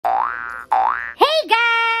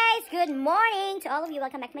good morning to all of you.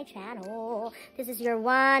 Welcome back to my channel. This is your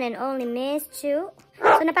one and only Miss Chu.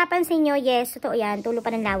 So napapansin nyo, yes, totoo yan. Tulo pa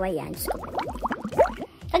ng laway yan. So,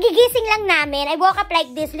 kagigising lang namin. I woke up like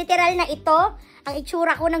this. Literal na ito ang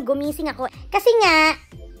itsura ko nang gumising ako. Kasi nga,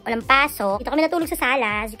 walang pasok. Dito kami natulog sa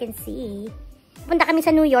sala, as you can see. Punta kami sa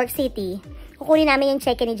New York City. Kukunin namin yung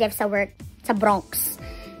check ni Jeff sa work sa Bronx.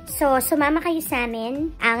 So, sumama kayo sa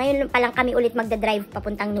amin. Ngayon pa lang kami ulit magda-drive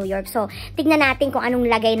papuntang New York. So, tignan natin kung anong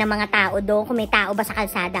lagay ng mga tao doon. Kung may tao ba sa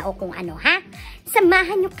kalsada o kung ano, ha?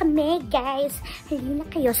 Samahan nyo kami, guys. Halina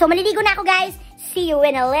kayo. So, maliligo na ako, guys. See you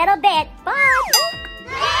in a little bit. Bye!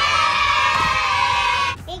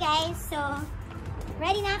 Hey, guys. So,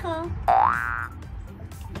 ready na ako.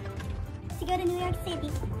 To go to New York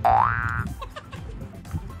City.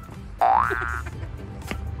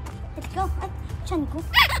 Let's go. Chan ko.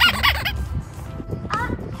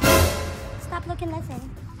 Stop looking, listen.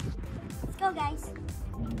 Let's go, guys.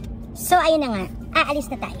 So, ayun na nga.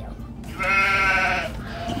 Aalis na tayo.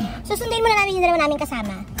 Susunduin muna namin yung dalawa namin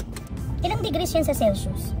kasama. Ilang degrees yun sa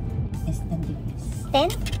Celsius? It's 10 degrees.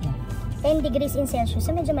 10? Yeah. 10 degrees in Celsius.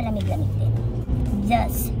 So, medyo malamig-lamig din.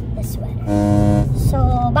 Just the sweater.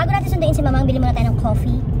 So, bago natin sunduin si Mamang, bili muna tayo ng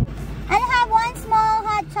coffee. I'll have one small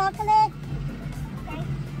hot chocolate. Okay.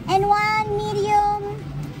 And one medium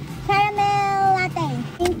caramel latte.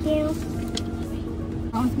 Thank you.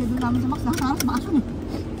 Ang schedule namin sa Max, nakaharap sa bakasyon eh.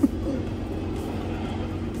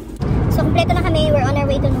 So, kompleto na kami. We're on our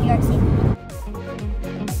way to New York City.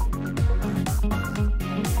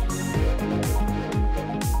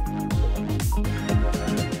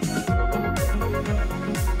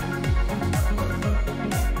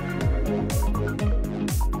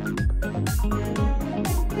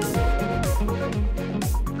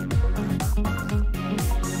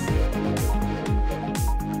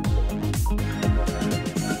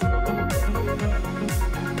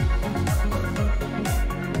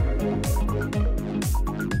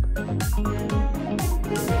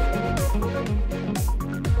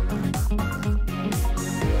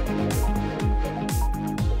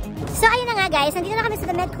 So, ayun na nga guys, nandito na kami sa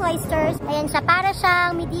the Met-Cloisters. Ayan siya, para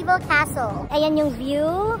siyang medieval castle. Ayan yung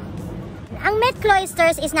view. Ang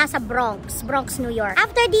Met-Cloisters is nasa Bronx, New York.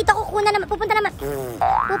 After dito, pupunta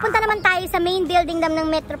naman tayo sa main building ng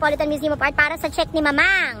Metropolitan Museum of Art para sa check ni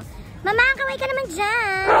Mamang. Mamang, kaway ka naman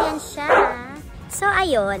dyan. Ayan siya. So,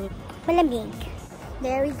 ayun. Malamig.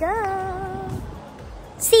 There we go.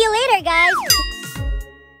 See you later, guys!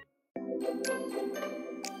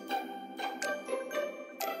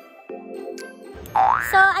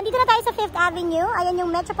 So, andito na tayo sa 5th Avenue. Ayan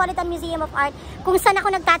yung Metropolitan Museum of Art kung saan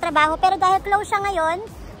ako nagtatrabaho. Pero dahil close siya ngayon,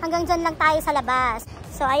 hanggang dyan lang tayo sa labas.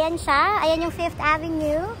 So, ayan siya. Ayan yung 5th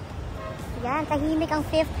Avenue. Ayan, tahimik ang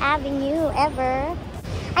 5th Avenue ever.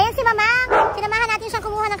 Ayan si Mamang. Sinamahan natin siyang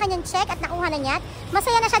kumuha ng kanyang check at nakuha na niya.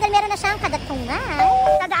 Masaya na siya dahil meron na siyang kadatungan.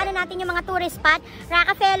 Tadaanan natin yung mga tourist spot.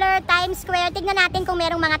 Rockefeller, Times Square. Tignan natin kung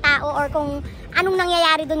merong mga tao or kung anong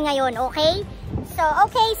nangyayari dun ngayon. Okay? So,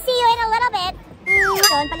 okay. See you in a little bit.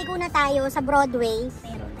 Yun, paliko na tayo sa Broadway.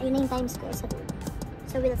 Pero, ayun na yung Times Square sa dulo.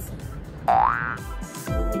 So, we'll see.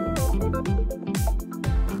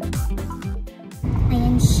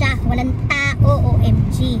 Ayan siya. Walang tao.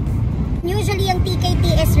 OMG. Usually, yung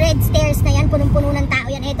TKTS red stairs na yan, punong-puno ng tao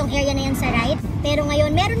yan. Etong area na yan sa right. Pero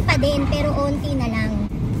ngayon, meron pa din. Pero onti na lang.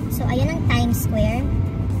 So, ayan ang Times Square.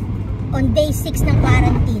 On day 6 ng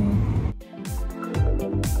quarantine.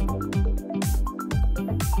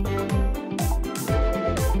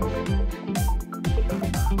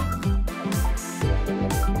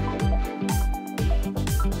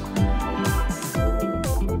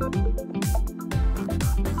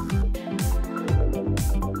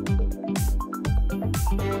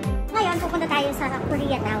 Pupunta tayo sa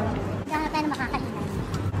Koreatown. Diyan tayo na makakainan.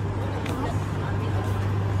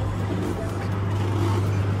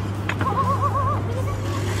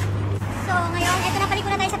 So, ngayon, eto na paliko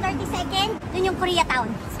na tayo sa 32nd. Dun yung Koreatown.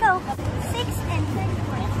 Let's go. 6th and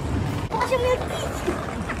 34th. Bukas yung milk tea.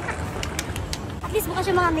 At least bukas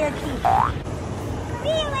yung mga milk tea.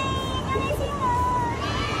 Viewing!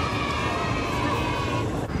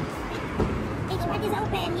 HMart is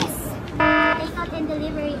open. Yes. Takeout and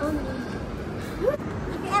delivery only. If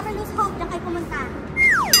you ever lose hope, diyan kayo pumunta.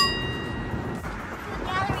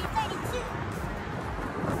 Gallery 32.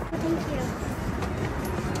 Thank you.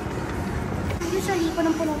 Usually,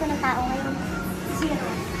 punong-puno ko ng tao ngayon. 0.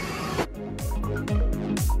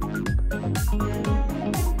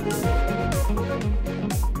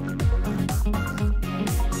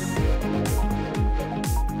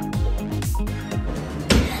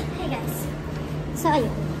 Hey guys. So, ayun.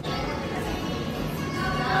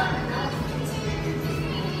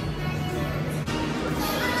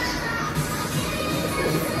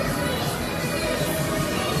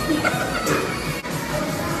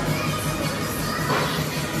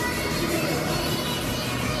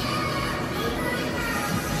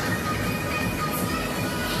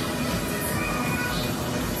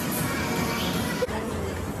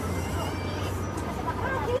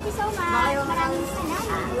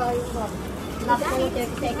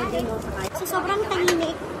 30 din, no? So, sobrang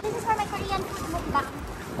tahimik. This is for my Korean food mukbang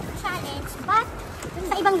challenge. But,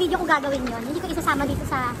 sa ibang video ko gagawin yon. Hindi ko isasama dito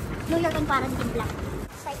sa New York and Quarantine Vlog.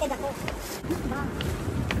 Excited ako. Mukbang.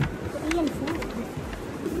 Korean food.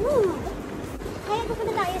 Woo! Kaya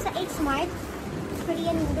pupunta tayo sa H Mart.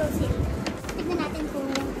 Korean noodles city. Tignan natin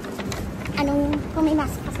kung may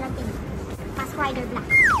mask pas natin. Mask Rider Black.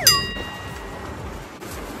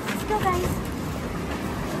 Let's go, guys.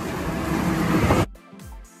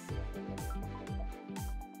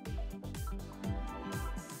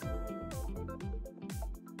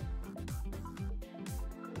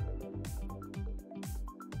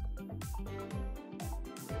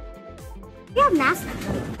 You have mask?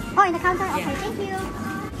 Oh, in the counter? Okay, thank you.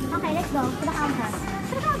 Okay, let's go to the counter.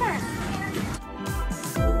 To the counter!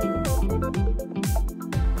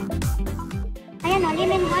 Ayan o,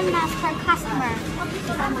 limit 1 mask per customer.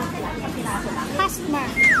 Customer.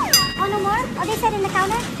 Oh, no more? Oh, they said in the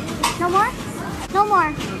counter? No more? No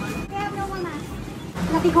more. We have no more mask.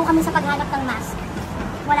 Napigo kami sa paghanap ng mask.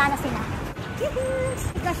 Wala na sila.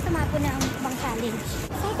 Because tumapo na ang ibang challenge.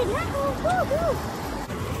 Excited na ako! Woo!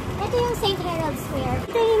 Ito yung St. Herald Square.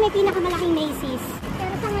 Ito yung may pinakamalaking Macy's.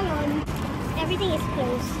 Pero sa ngayon, everything is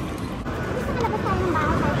closed. Gusto ka labas tayo ng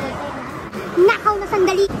bahay sa hotel. Nakaw na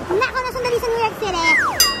sandali! Nakaw na sandali sa New York City!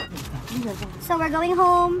 So, we're going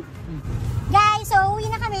home. Guys, so uwi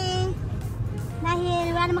na kami.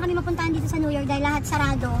 Dahil wala naman kami mapuntahan dito sa New York dahil lahat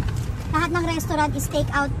sarado. Lahat ng restaurant is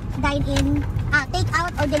take-out, dine-in.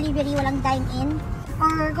 Take-out or delivery, walang dine-in.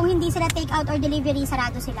 Or kung hindi sila take-out or delivery,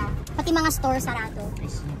 sarado sila. Pati mga store sarado.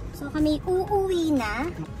 So kami uuwi na.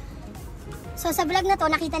 So sa vlog na to,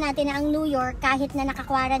 nakita natin na ang New York, kahit na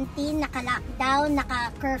naka-quarantine, naka-lockdown,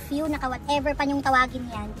 naka-curfew, naka-whatever pa yung tawagin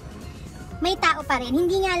yan, may tao pa rin.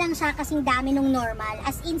 Hindi nga lang siya kasing dami nung normal.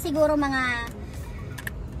 As in siguro mga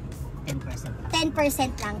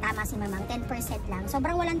 10% lang. Tama si Mamang, 10% lang.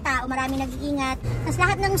 Sobrang walang tao, maraming nag-iingat. Tapos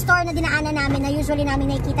lahat ng store na dinaanan namin na usually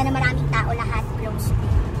namin nakikita na maraming tao, lahat closed.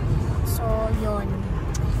 So, yun.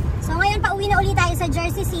 So, ngayon pauwi na ulit tayo sa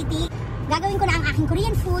Jersey City. Gagawin ko na ang aking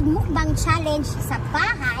Korean food mukbang challenge sa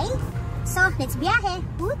bahay. So, let's biyahe.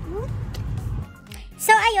 Woot, woot.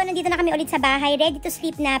 So, ayun, nandito na kami ulit sa bahay. Ready to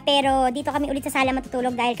sleep na, pero dito kami ulit sa sala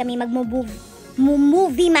matutulog dahil kami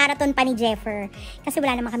movie marathon pa ni Jeffer. Kasi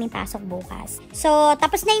wala naman kaming pasok bukas. So,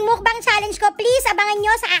 tapos na yung mukbang challenge ko. Please, abangan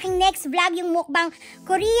nyo sa aking next vlog yung mukbang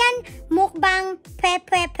Korean mukbang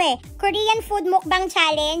Korean food mukbang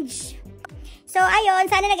challenge. So, ayun,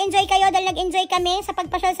 sana nag-enjoy kayo dahil nag-enjoy kami sa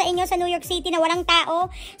pagpasyal sa inyo sa New York City na walang tao.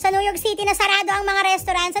 Sa New York City na sarado ang mga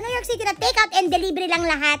restaurant. Sa New York City na take-out and delivery lang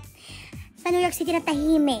lahat. Sa New York City na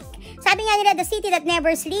tahimik. Sabi nga nila, the city that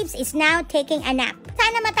never sleeps is now taking a nap.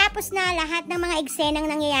 Sana matapos na lahat ng mga eksenang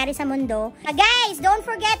nangyayari sa mundo. Guys, don't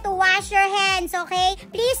forget to wash your hands, okay?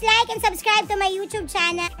 Please like and subscribe to my YouTube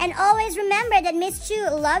channel. And always remember that Miss Chu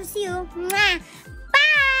loves you. Mwah!